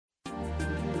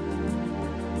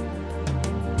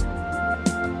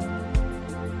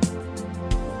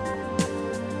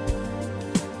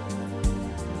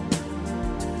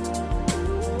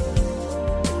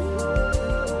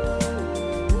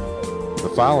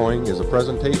following is a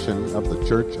presentation of the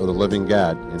Church of the Living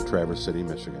God in Traverse City,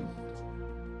 Michigan.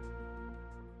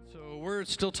 So we're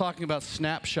still talking about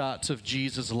snapshots of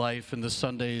Jesus' life in the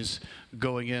Sundays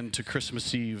going into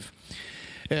Christmas Eve.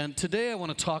 And today I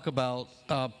want to talk about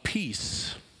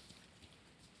peace.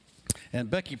 And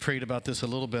Becky prayed about this a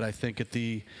little bit, I think, at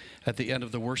the end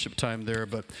of the worship time there.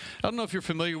 But I don't know if you're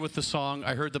familiar with the song,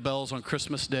 I Heard the Bells on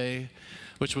Christmas Day,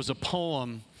 which was a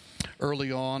poem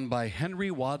early on by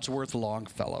Henry Wadsworth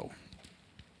Longfellow.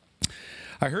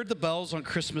 I heard the bells on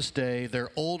Christmas Day, their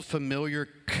old familiar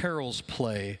carols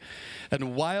play,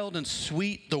 and wild and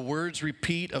sweet the words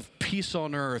repeat of peace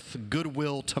on earth,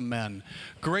 goodwill to men.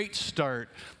 Great start.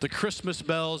 The Christmas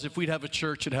bells, if we'd have a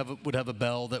church, it would have a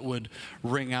bell that would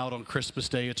ring out on Christmas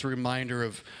Day. It's a reminder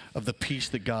of the peace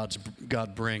that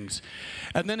God brings.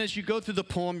 And then as you go through the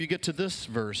poem, you get to this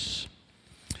verse.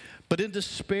 But in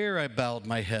despair I bowed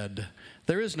my head.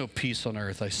 There is no peace on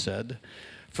earth, I said.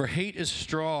 For hate is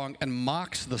strong and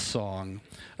mocks the song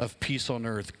of peace on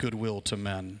earth, goodwill to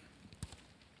men.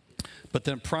 But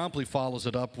then promptly follows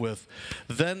it up with,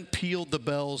 then pealed the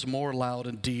bells more loud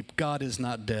and deep. God is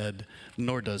not dead,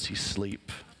 nor does he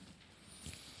sleep.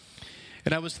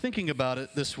 And I was thinking about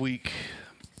it this week.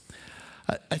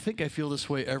 I think I feel this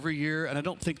way every year, and I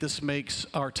don't think this makes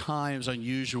our times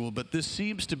unusual, but this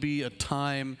seems to be a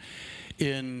time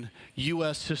in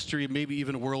U.S. history, maybe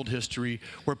even world history,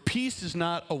 where peace is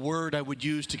not a word I would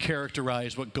use to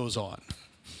characterize what goes on.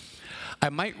 I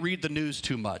might read the news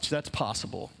too much, that's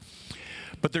possible.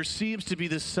 But there seems to be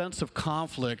this sense of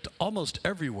conflict almost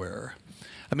everywhere.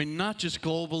 I mean, not just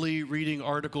globally, reading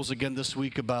articles again this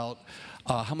week about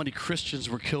how many Christians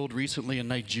were killed recently in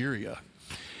Nigeria.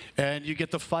 And you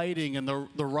get the fighting and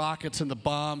the rockets and the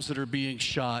bombs that are being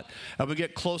shot. And we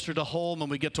get closer to home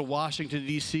and we get to Washington,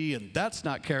 D.C., and that's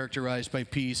not characterized by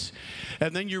peace.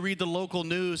 And then you read the local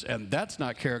news, and that's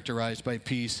not characterized by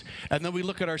peace. And then we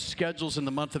look at our schedules in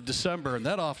the month of December, and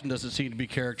that often doesn't seem to be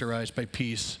characterized by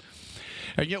peace.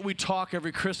 And yet we talk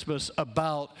every Christmas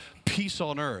about peace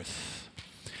on earth.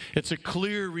 It's a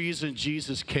clear reason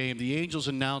Jesus came. The angels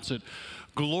announce it.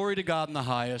 Glory to God in the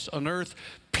highest, on earth,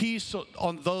 peace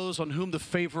on those on whom the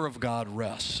favor of God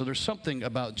rests. So there's something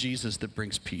about Jesus that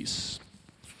brings peace.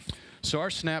 So our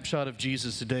snapshot of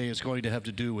Jesus today is going to have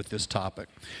to do with this topic.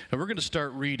 And we're going to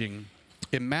start reading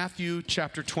in Matthew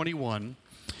chapter 21.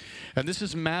 And this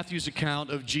is Matthew's account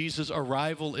of Jesus'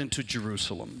 arrival into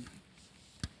Jerusalem.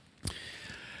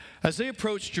 As they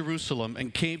approached Jerusalem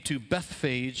and came to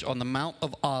Bethphage on the Mount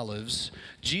of Olives,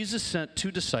 Jesus sent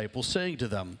 2 disciples, saying to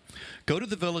them, "Go to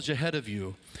the village ahead of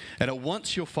you, and at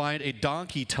once you'll find a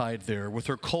donkey tied there with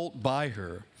her colt by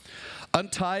her.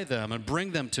 Untie them and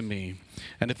bring them to me.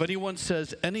 And if anyone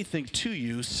says anything to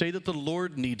you, say that the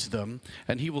Lord needs them,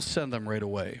 and he will send them right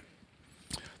away."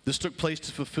 This took place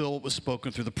to fulfill what was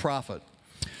spoken through the prophet.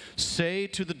 Say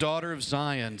to the daughter of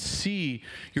Zion, see,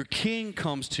 your king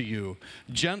comes to you,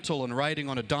 gentle and riding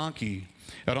on a donkey,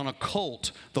 and on a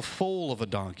colt, the foal of a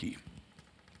donkey.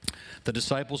 The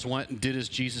disciples went and did as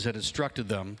Jesus had instructed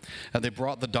them, and they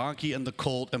brought the donkey and the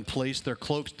colt and placed their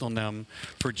cloaks on them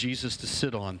for Jesus to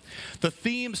sit on. The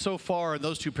theme so far in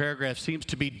those 2 paragraphs seems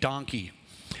to be donkey.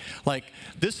 Like,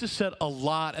 this is said a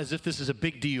lot as if this is a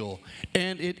big deal,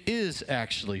 and it is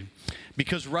actually,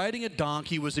 because riding a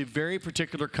donkey was a very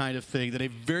particular kind of thing that a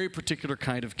very particular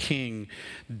kind of king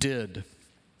did.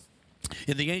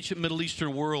 In the ancient Middle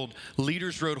Eastern world,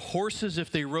 leaders rode horses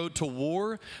if they rode to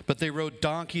war, but they rode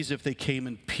donkeys if they came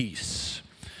in peace.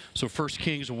 So 1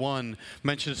 Kings 1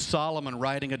 mentions Solomon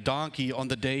riding a donkey on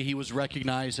the day he was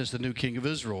recognized as the new king of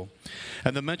Israel.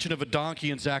 And the mention of a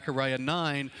donkey in Zechariah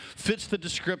 9 fits the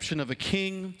description of a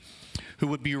king who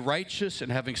would be righteous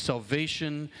and having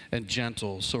salvation and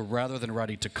gentle. So rather than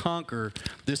riding to conquer,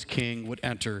 this king would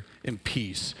enter in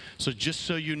peace. So just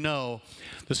so you know,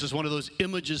 this is one of those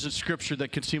images in Scripture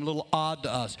that can seem a little odd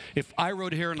to us. If I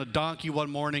rode here on a donkey one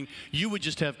morning, you would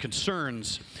just have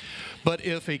concerns. But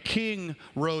if a king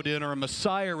rode in or a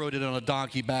Messiah rode in on a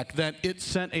donkey back then, it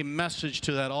sent a message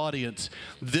to that audience.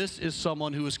 This is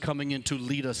someone who is coming in to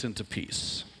lead us into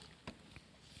peace.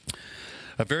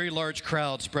 A very large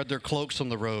crowd spread their cloaks on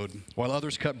the road, while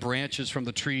others cut branches from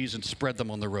the trees and spread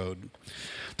them on the road.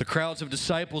 The crowds of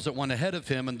disciples that went ahead of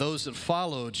him and those that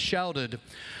followed shouted,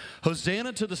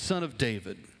 "Hosanna to the Son of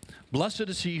David. Blessed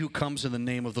is he who comes in the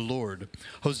name of the Lord.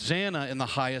 Hosanna in the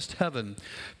highest heaven.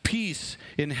 Peace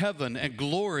in heaven and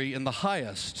glory in the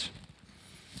highest."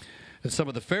 And some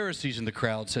of the Pharisees in the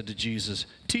crowd said to Jesus,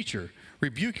 "Teacher,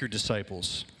 rebuke your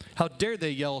disciples. How dare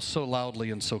they yell so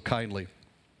loudly and so kindly?"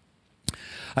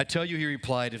 "I tell you," he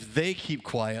replied, "if they keep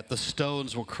quiet, the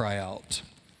stones will cry out."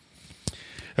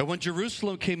 And when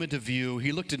Jerusalem came into view,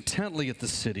 he looked intently at the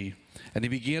city, and he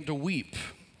began to weep.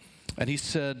 And he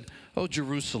said, "O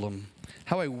Jerusalem,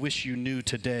 how I wish you knew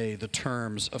today the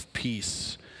terms of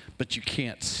peace, but you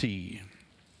can't see."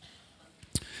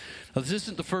 Now, this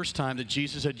isn't the first time that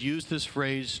Jesus had used this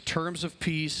phrase, terms of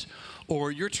peace,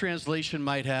 or your translation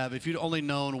might have, if you'd only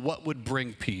known what would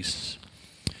bring peace.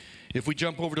 If we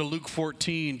jump over to Luke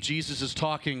 14, Jesus is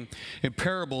talking in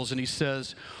parables, and he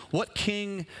says, "What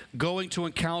king going to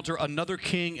encounter another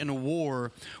king in a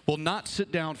war will not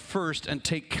sit down first and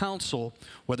take counsel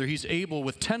whether he's able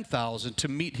with 10,000 to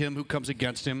meet him who comes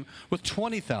against him with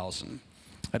 20,000?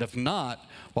 And if not,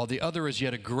 while the other is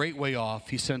yet a great way off,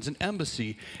 he sends an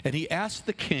embassy, and he asks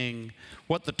the king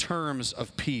what the terms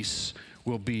of peace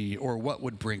will be, or what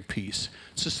would bring peace."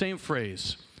 It's the same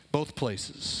phrase, both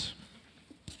places.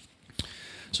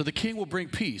 So the king will bring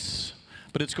peace,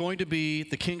 but it's going to be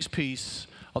the king's peace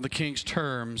on the king's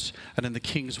terms and in the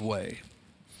king's way.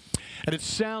 And it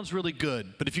sounds really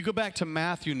good, but if you go back to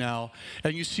Matthew now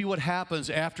and you see what happens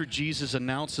after Jesus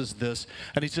announces this,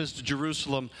 and he says to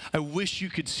Jerusalem, "I wish you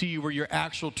could see where your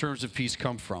actual terms of peace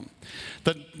come from."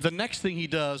 The next thing he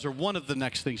does, or one of the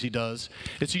next things he does,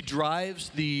 is he drives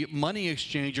the money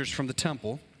exchangers from the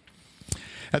temple,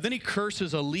 and then he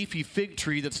curses a leafy fig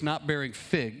tree that's not bearing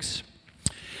figs.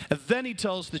 And then he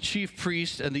tells the chief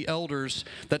priests and the elders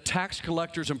that tax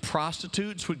collectors and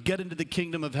prostitutes would get into the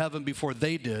kingdom of heaven before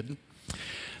they did.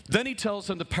 Then he tells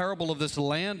them the parable of this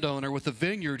landowner with a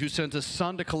vineyard who sends his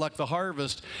son to collect the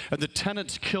harvest, and the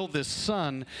tenants kill this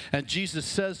son. And Jesus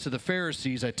says to the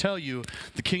Pharisees, "I tell you,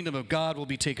 the kingdom of God will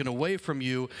be taken away from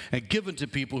you and given to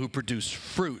people who produce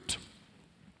fruit."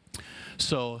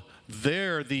 So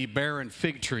they're the barren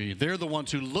fig tree. They're the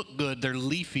ones who look good. They're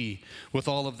leafy with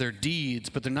all of their deeds,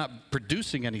 but they're not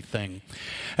producing anything.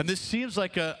 And this seems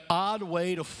like an odd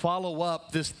way to follow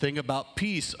up this thing about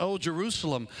peace. "Oh,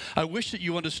 Jerusalem, I wish that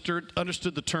you understood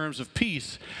the terms of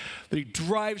peace." That he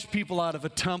drives people out of a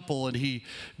temple, and he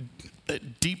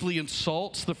deeply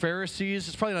insults the Pharisees.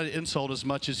 It's probably not an insult as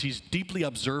much as he's deeply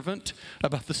observant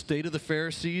about the state of the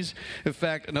Pharisees. In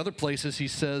fact, in other places he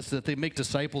says that they make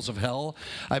disciples of hell.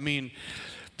 I mean,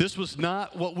 this was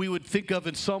not what we would think of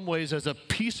in some ways as a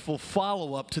peaceful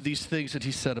follow-up to these things that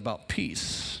he said about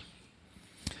peace.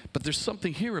 But there's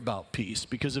something here about peace,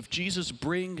 because if Jesus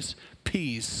brings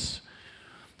peace,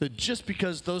 that just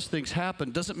because those things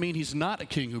happen doesn't mean he's not a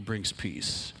king who brings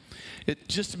peace. It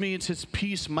just means his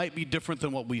peace might be different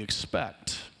than what we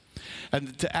expect.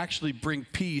 And to actually bring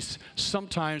peace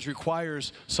sometimes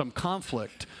requires some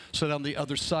conflict, so that on the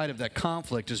other side of that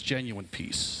conflict is genuine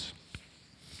peace.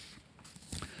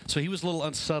 So he was a little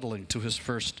unsettling to his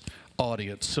first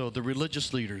audience. So the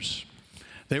religious leaders,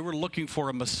 they were looking for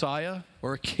a Messiah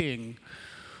or a king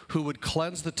who would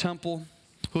cleanse the temple,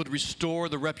 who would restore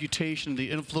the reputation, the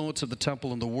influence of the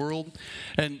temple in the world.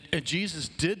 And Jesus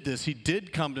did this. He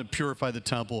did come to purify the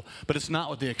temple, but it's not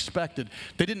what they expected.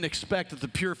 They didn't expect that the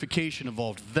purification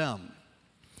involved them.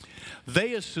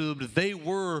 They assumed they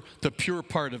were the pure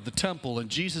part of the temple, and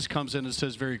Jesus comes in and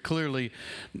says very clearly,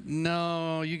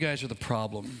 "No, you guys are the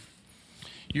problem.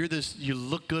 You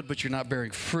look good, but you're not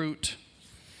bearing fruit.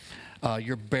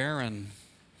 You're barren.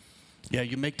 Yeah,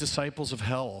 you make disciples of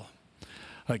hell."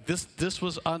 Like this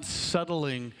was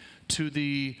unsettling to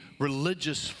the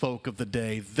religious folk of the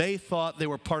day. They thought they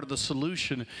were part of the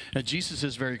solution, and Jesus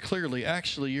says very clearly,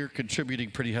 actually, you're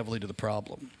contributing pretty heavily to the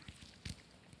problem.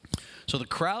 So the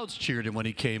crowds cheered him when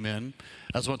he came in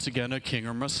as, once again, a king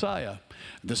or Messiah.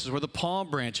 This is where the palm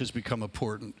branches become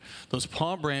important. Those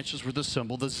palm branches were the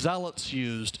symbol the zealots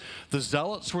used. The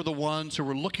zealots were the ones who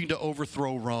were looking to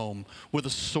overthrow Rome with a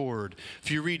sword.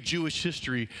 If you read Jewish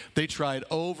history, they tried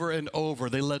over and over.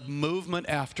 They led movement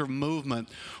after movement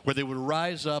where they would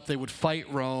rise up, they would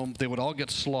fight Rome, they would all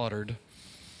get slaughtered.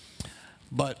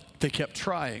 But they kept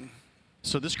trying.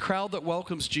 So this crowd that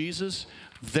welcomes Jesus,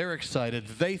 they're excited.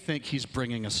 They think he's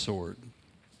bringing a sword.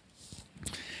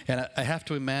 And I have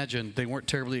to imagine they weren't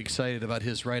terribly excited about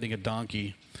his riding a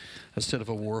donkey instead of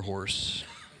a war horse.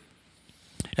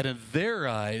 And in their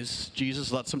eyes,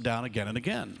 Jesus lets them down again and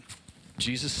again.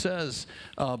 Jesus says,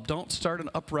 don't start an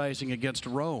uprising against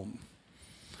Rome.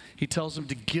 He tells them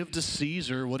to give to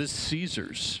Caesar what is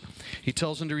Caesar's. He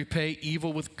tells them to repay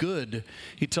evil with good.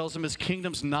 He tells them his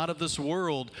kingdom's not of this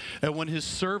world. And when his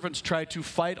servants try to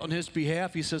fight on his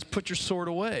behalf, he says, put your sword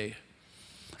away.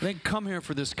 I didn't come here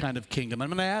for this kind of kingdom. I'm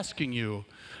not asking you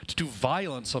to do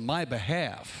violence on my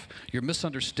behalf. You're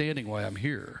misunderstanding why I'm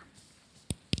here.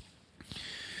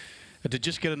 And to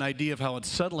just get an idea of how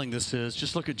unsettling this is,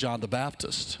 just look at John the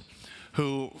Baptist,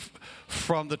 who,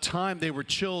 from the time they were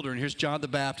children, here's John the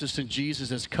Baptist and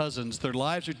Jesus as cousins. Their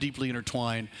lives are deeply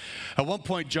intertwined. At one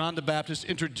point, John the Baptist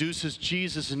introduces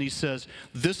Jesus and he says,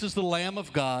 "This is the Lamb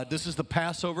of God. This is the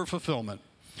Passover fulfillment.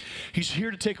 He's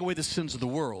here to take away the sins of the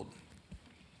world."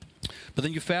 But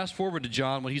then you fast forward to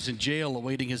John when he's in jail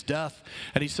awaiting his death,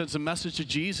 and he sends a message to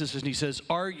Jesus and he says,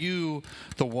 "Are you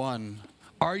the one?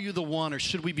 Are you the one, or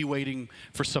should we be waiting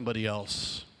for somebody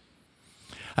else?"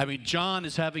 I mean, John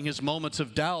is having his moments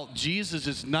of doubt. Jesus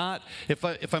is not, if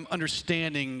I'm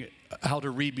understanding how to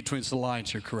read between the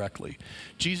lines here correctly,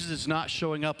 Jesus is not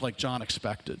showing up like John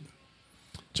expected.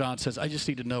 John says, "I just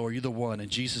need to know, are you the one?"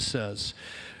 And Jesus says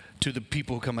to the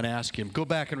people who come and ask him, "Go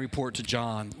back and report to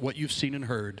John what you've seen and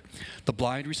heard. The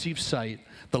blind receive sight,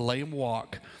 the lame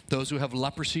walk, those who have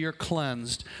leprosy are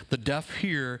cleansed, the deaf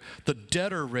hear, the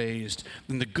dead are raised,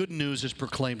 and the good news is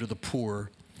proclaimed to the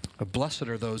poor. Blessed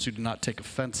are those who do not take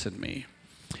offense in me."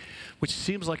 Which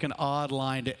seems like an odd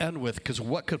line to end with, because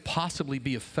what could possibly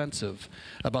be offensive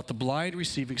about the blind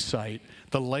receiving sight,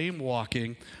 the lame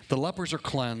walking, the lepers are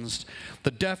cleansed, the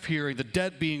deaf hearing, the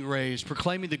dead being raised,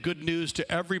 proclaiming the good news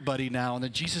to everybody now, and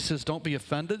then Jesus says, "Don't be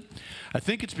offended"? I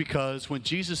think it's because when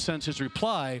Jesus sends his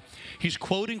reply, he's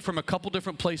quoting from a couple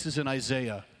different places in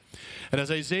Isaiah. And as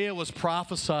Isaiah was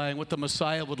prophesying what the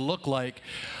Messiah would look like,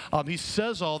 he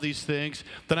says all these things.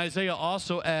 Then Isaiah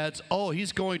also adds,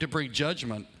 he's going to bring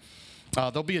judgment.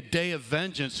 There'll be a day of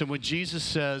vengeance. And when Jesus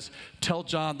says, "Tell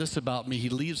John this about me," he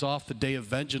leaves off the day of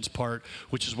vengeance part,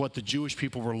 which is what the Jewish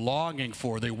people were longing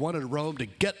for. They wanted Rome to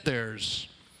get theirs.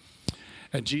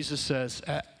 And Jesus says,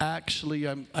 "Actually,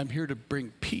 I'm here to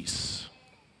bring peace.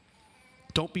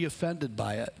 Don't be offended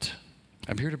by it.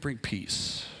 I'm here to bring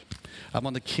peace. I'm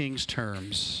on the king's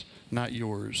terms, not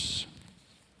yours."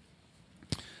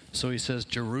 So he says,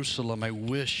 "Jerusalem, I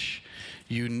wish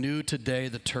you knew today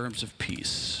the terms of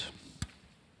peace."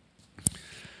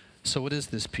 So what is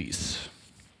this peace?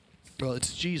 Well,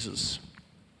 it's Jesus.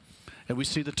 And we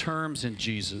see the terms in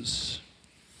Jesus.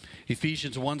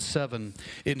 Ephesians 1:7,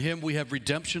 "In him we have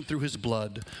redemption through his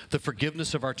blood, the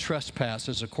forgiveness of our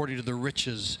trespasses according to the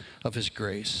riches of his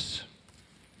grace."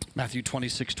 Matthew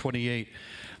 26:28,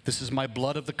 "This is my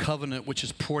blood of the covenant, which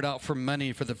is poured out for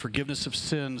many for the forgiveness of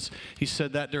sins." He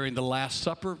said that during the Last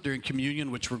Supper, during communion,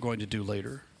 which we're going to do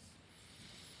later.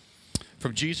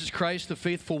 From Jesus Christ, the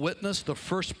faithful witness, the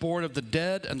firstborn of the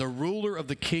dead, and the ruler of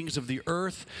the kings of the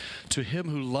earth, to him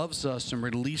who loves us and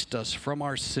released us from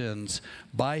our sins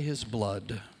by his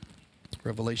blood.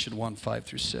 Revelation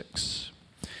 1:5-6.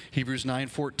 Hebrews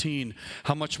 9:14,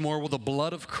 "How much more will the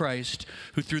blood of Christ,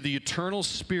 who through the eternal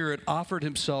Spirit offered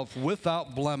himself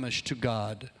without blemish to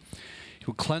God, he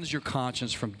will cleanse your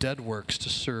conscience from dead works to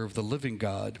serve the living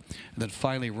God." And then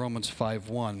finally, Romans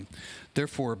 5:1,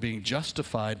 "Therefore, being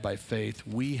justified by faith,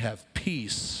 we have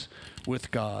peace with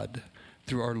God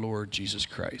through our Lord Jesus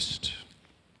Christ."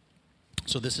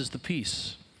 So this is the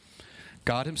peace.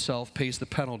 God himself pays the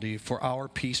penalty for our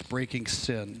peace-breaking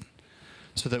sin,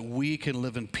 so that we can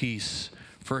live in peace,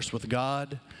 first with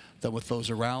God, then with those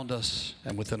around us,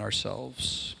 and within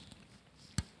ourselves.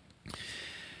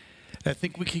 I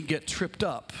think we can get tripped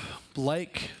up,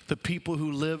 like the people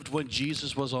who lived when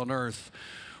Jesus was on earth.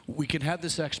 We can have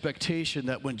this expectation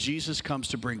that when Jesus comes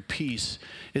to bring peace,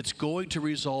 it's going to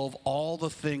resolve all the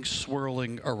things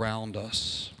swirling around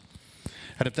us.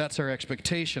 And if that's our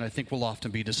expectation, I think we'll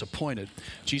often be disappointed.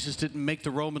 Jesus didn't make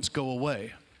the Romans go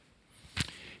away.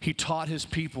 He taught his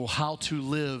people how to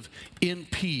live in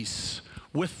peace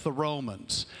with the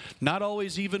Romans. Not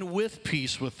always even with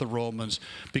peace with the Romans,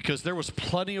 because there was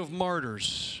plenty of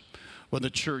martyrs when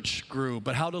the church grew,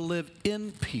 but how to live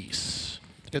in peace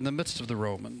in the midst of the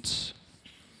Romans.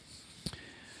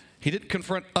 He didn't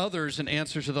confront others in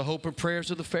answer to the hope and prayers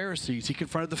of the Pharisees. He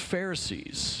confronted the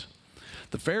Pharisees.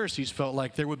 The Pharisees felt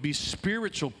like there would be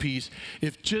spiritual peace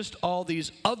if just all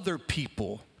these other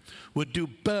people would do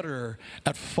better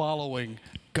at following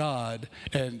God.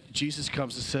 And Jesus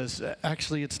comes and says,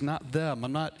 actually, it's not them.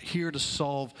 I'm not here to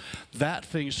solve that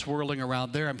thing swirling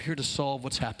around there. I'm here to solve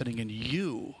what's happening in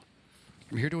you.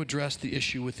 I'm here to address the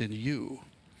issue within you.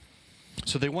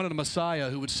 So they wanted a Messiah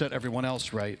who would set everyone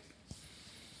else right,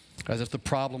 as if the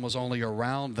problem was only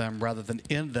around them rather than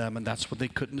in them, and that's what they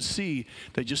couldn't see.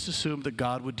 They just assumed that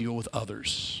God would deal with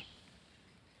others.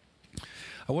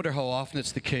 I wonder how often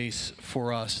it's the case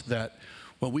for us that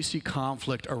when we see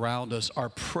conflict around us, our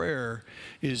prayer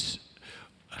is,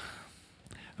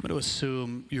 I'm going to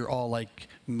assume you're all like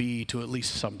me to at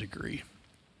least some degree.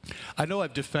 I know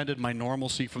I've defended my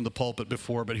normalcy from the pulpit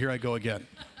before, but here I go again.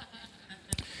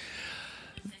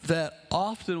 That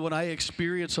often when I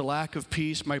experience a lack of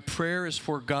peace, my prayer is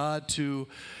for God to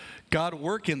God,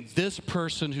 work in this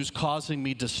person who's causing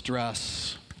me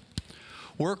distress.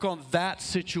 Work on that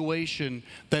situation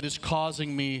that is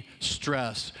causing me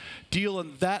stress. Deal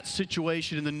in that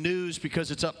situation in the news because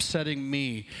it's upsetting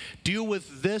me. Deal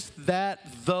with this, that,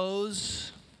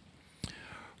 those,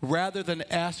 rather than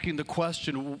asking the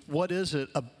question, what is it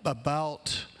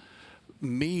about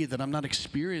me that I'm not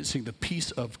experiencing the peace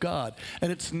of God?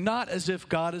 And it's not as if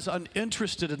God is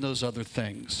uninterested in those other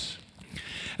things.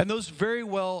 And those very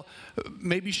well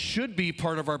maybe should be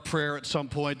part of our prayer at some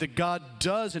point, that God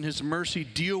does in his mercy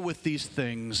deal with these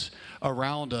things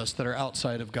around us that are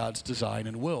outside of God's design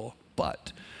and will.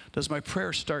 But does my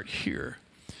prayer start here?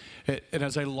 And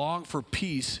as I long for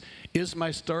peace, is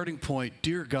my starting point,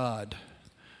 dear God,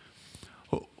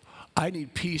 I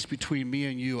need peace between me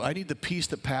and you. I need the peace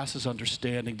that passes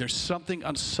understanding. There's something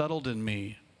unsettled in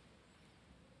me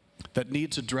that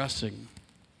needs addressing.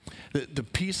 The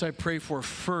peace I pray for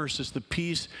first is the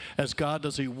peace as God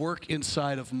does a work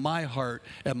inside of my heart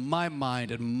and my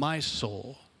mind and my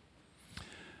soul.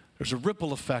 There's a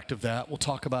ripple effect of that. We'll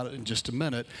talk about it in just a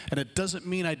minute. And it doesn't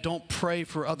mean I don't pray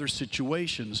for other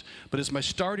situations, but as my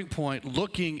starting point,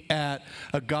 looking at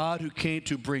a God who came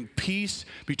to bring peace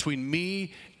between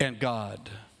me and God.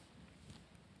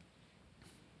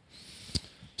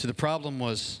 So the problem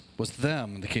was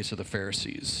them in the case of the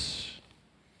Pharisees.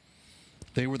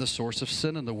 They were the source of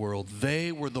sin in the world.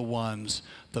 They were the ones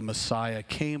the Messiah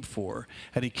came for.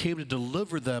 And he came to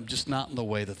deliver them, just not in the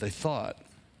way that they thought.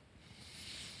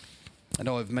 I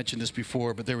know I've mentioned this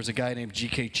before, but there was a guy named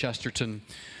G.K. Chesterton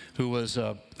who was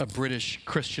a British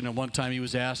Christian. And one time he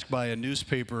was asked by a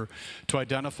newspaper to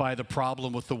identify the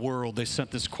problem with the world. They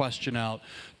sent this question out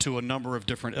to a number of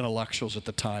different intellectuals at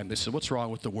the time. They said, what's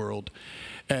wrong with the world?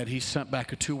 And he sent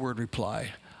back a 2-word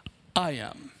reply, I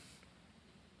am.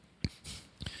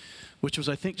 Which was,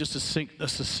 I think, just a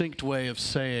succinct way of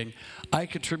saying, I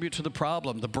contribute to the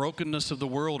problem. The brokenness of the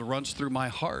world runs through my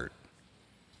heart.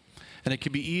 And it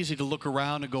can be easy to look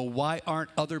around and go, why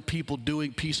aren't other people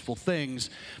doing peaceful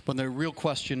things? But the real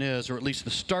question is, or at least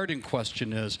the starting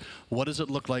question is, what does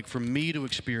it look like for me to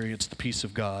experience the peace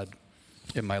of God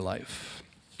in my life?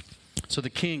 So the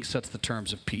king sets the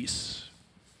terms of peace.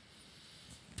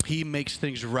 He makes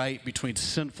things right between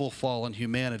sinful, fallen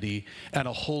humanity and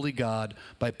a holy God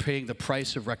by paying the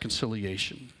price of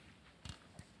reconciliation.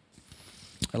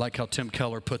 I like how Tim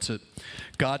Keller puts it.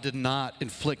 God did not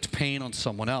inflict pain on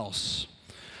someone else,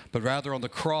 but rather on the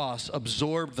cross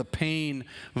absorbed the pain,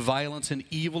 violence, and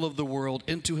evil of the world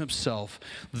into himself.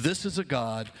 This is a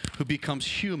God who becomes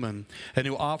human and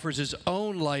who offers his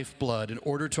own lifeblood in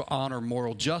order to honor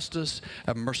moral justice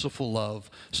and merciful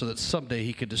love so that someday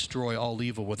he could destroy all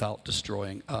evil without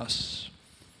destroying us.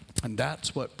 And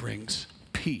that's what brings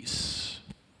peace.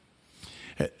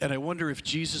 And I wonder if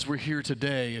Jesus were here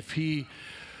today, if he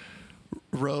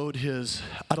rode his,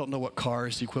 I don't know what car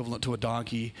is equivalent to a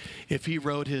donkey, if he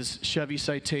rode his Chevy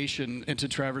Citation into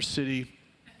Traverse City.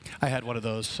 I had one of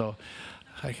those, so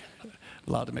I'm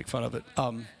allowed to make fun of it.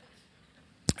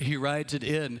 He rides it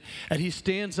in, and he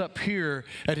stands up here,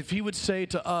 and if he would say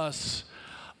to us,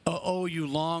 oh, you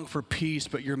long for peace,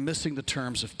 but you're missing the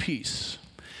terms of peace.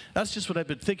 That's just what I've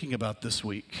been thinking about this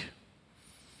week.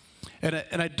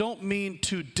 And I don't mean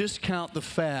to discount the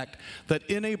fact that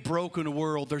in a broken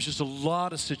world, there's just a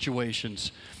lot of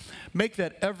situations. Make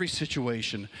that every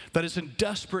situation that is in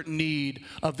desperate need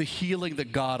of the healing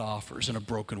that God offers in a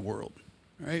broken world,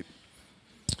 right?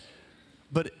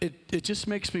 But it just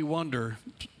makes me wonder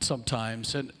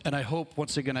sometimes, and I hope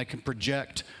once again I can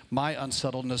project my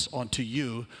unsettledness onto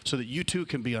you so that you too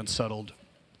can be unsettled.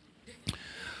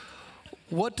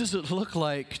 What does it look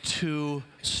like to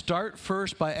start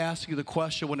first by asking the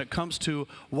question when it comes to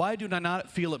why do I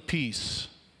not feel at peace?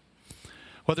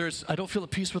 Whether it's I don't feel at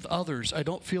peace with others, I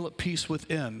don't feel at peace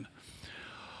within.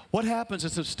 What happens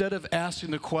is instead of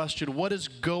asking the question, what is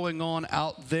going on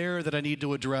out there that I need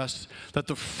to address, that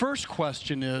the first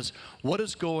question is, what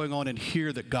is going on in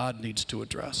here that God needs to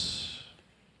address?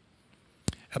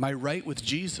 Am I right with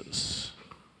Jesus?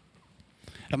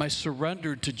 Am I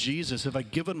surrendered to Jesus? Have I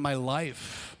given my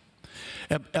life?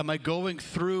 Am I going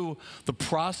through the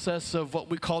process of what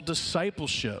we call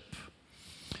discipleship?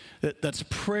 That's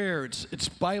prayer, it's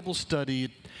Bible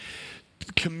study,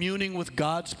 communing with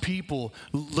God's people,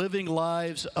 living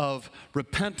lives of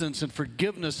repentance and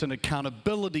forgiveness and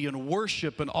accountability and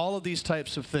worship and all of these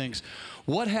types of things.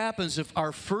 What happens if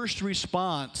our first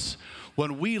response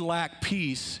when we lack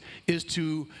peace is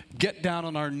to get down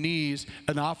on our knees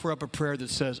and offer up a prayer that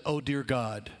says, oh, dear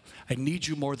God, I need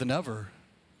you more than ever.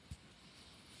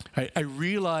 I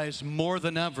realize more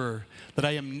than ever that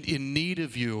I am in need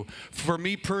of you. For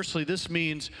me personally, this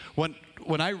means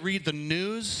when I read the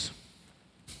news,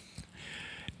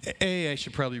 I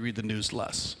should probably read the news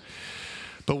less.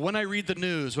 But when I read the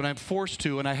news, when I'm forced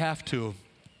to and I have to,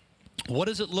 what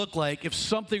does it look like if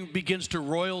something begins to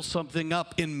roil something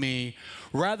up in me,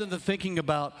 rather than thinking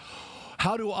about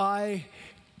how do I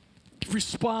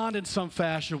respond in some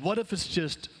fashion? What if it's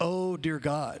just, oh, dear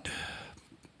God,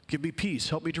 give me peace.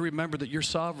 Help me to remember that you're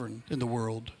sovereign in the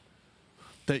world,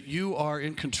 that you are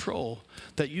in control,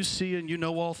 that you see and you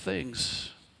know all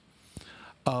things.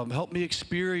 Help me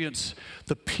experience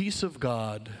the peace of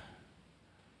God.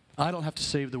 I don't have to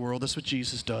save the world. That's what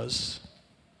Jesus does.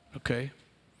 Okay,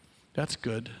 that's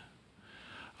good.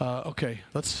 Okay,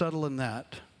 let's settle in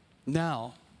that.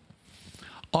 Now,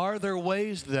 are there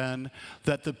ways then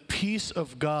that the peace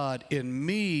of God in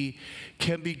me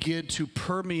can begin to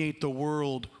permeate the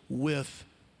world with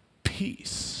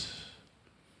peace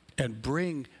and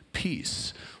bring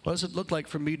peace? What does it look like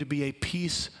for me to be a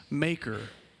peacemaker?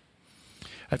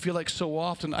 I feel like so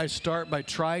often I start by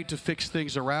trying to fix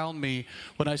things around me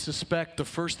when I suspect the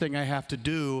first thing I have to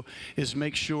do is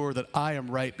make sure that I am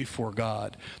right before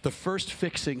God. The first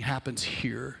fixing happens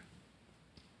here.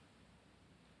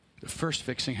 The first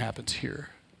fixing happens here.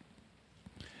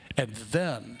 And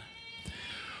then,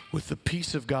 with the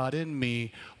peace of God in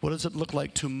me, what does it look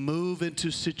like to move into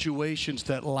situations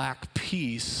that lack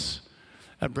peace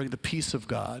and bring the peace of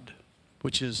God,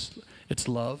 which is, it's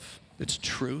love, it's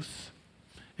truth,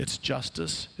 it's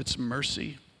justice, it's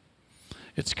mercy,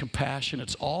 it's compassion,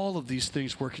 it's all of these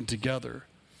things working together.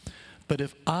 But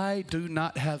if I do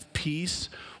not have peace,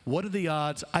 what are the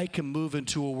odds I can move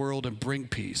into a world and bring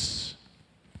peace?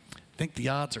 I think the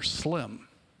odds are slim.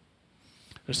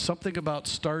 There's something about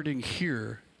starting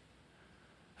here,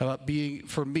 about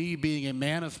for me being a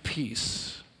man of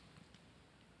peace,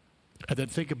 and then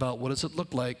think about what does it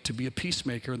look like to be a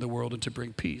peacemaker in the world and to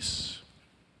bring peace.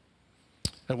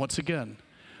 And once again,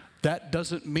 that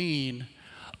doesn't mean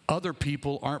other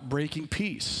people aren't breaking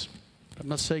peace. I'm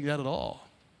not saying that at all.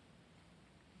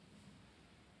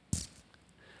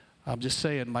 I'm just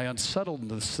saying my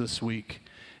unsettledness this week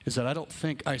is that I don't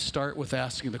think I start with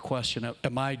asking the question,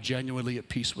 am I genuinely at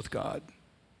peace with God?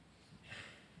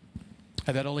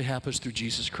 And that only happens through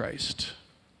Jesus Christ.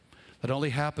 That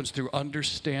only happens through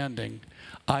understanding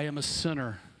I am a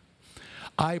sinner.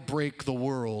 I break the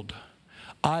world.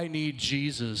 I need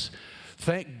Jesus.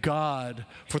 Thank God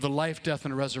for the life, death,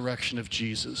 and resurrection of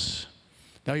Jesus.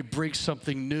 Now he brings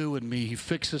something new in me. He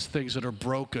fixes things that are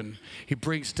broken. He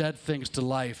brings dead things to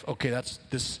life. Okay, that's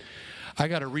this. I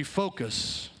got to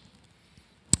refocus.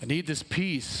 I need this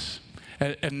peace.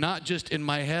 And not just in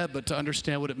my head, but to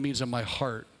understand what it means in my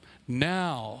heart.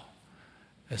 Now,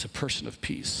 as a person of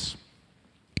peace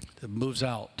that moves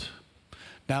out.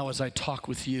 Now as I talk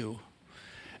with you.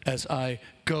 As I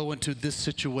go into this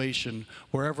situation,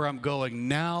 wherever I'm going,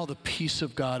 now the peace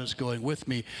of God is going with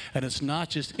me. And it's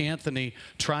not just Anthony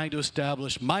trying to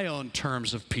establish my own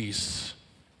terms of peace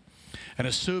and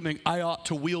assuming I ought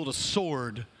to wield a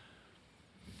sword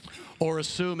or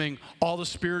assuming all the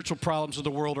spiritual problems of the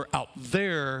world are out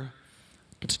there.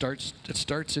 It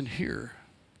starts in here,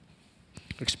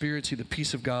 experiencing the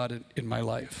peace of God in my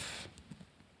life.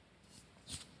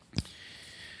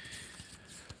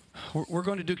 We're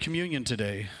going to do communion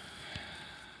today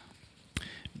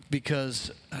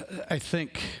because I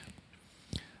think,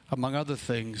 among other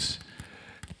things,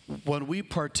 when we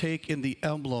partake in the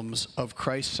emblems of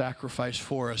Christ's sacrifice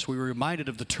for us, we were reminded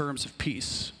of the terms of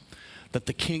peace that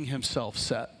the King himself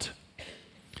set.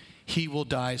 He will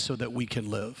die so that we can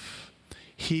live.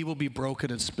 He will be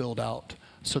broken and spilled out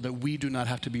so that we do not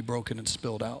have to be broken and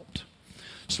spilled out.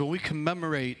 So when we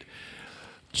commemorate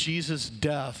Jesus'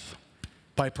 death,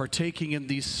 by partaking in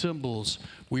these symbols,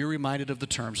 we are reminded of the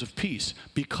terms of peace.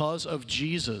 Because of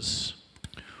Jesus,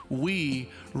 we,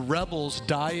 rebels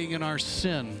dying in our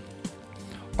sin,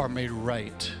 are made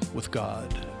right with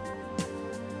God.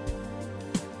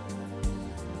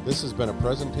 This has been a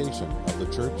presentation of the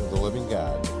Church of the Living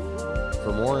God.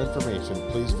 For more information,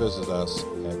 please visit us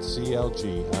at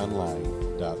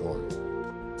clgonline.org.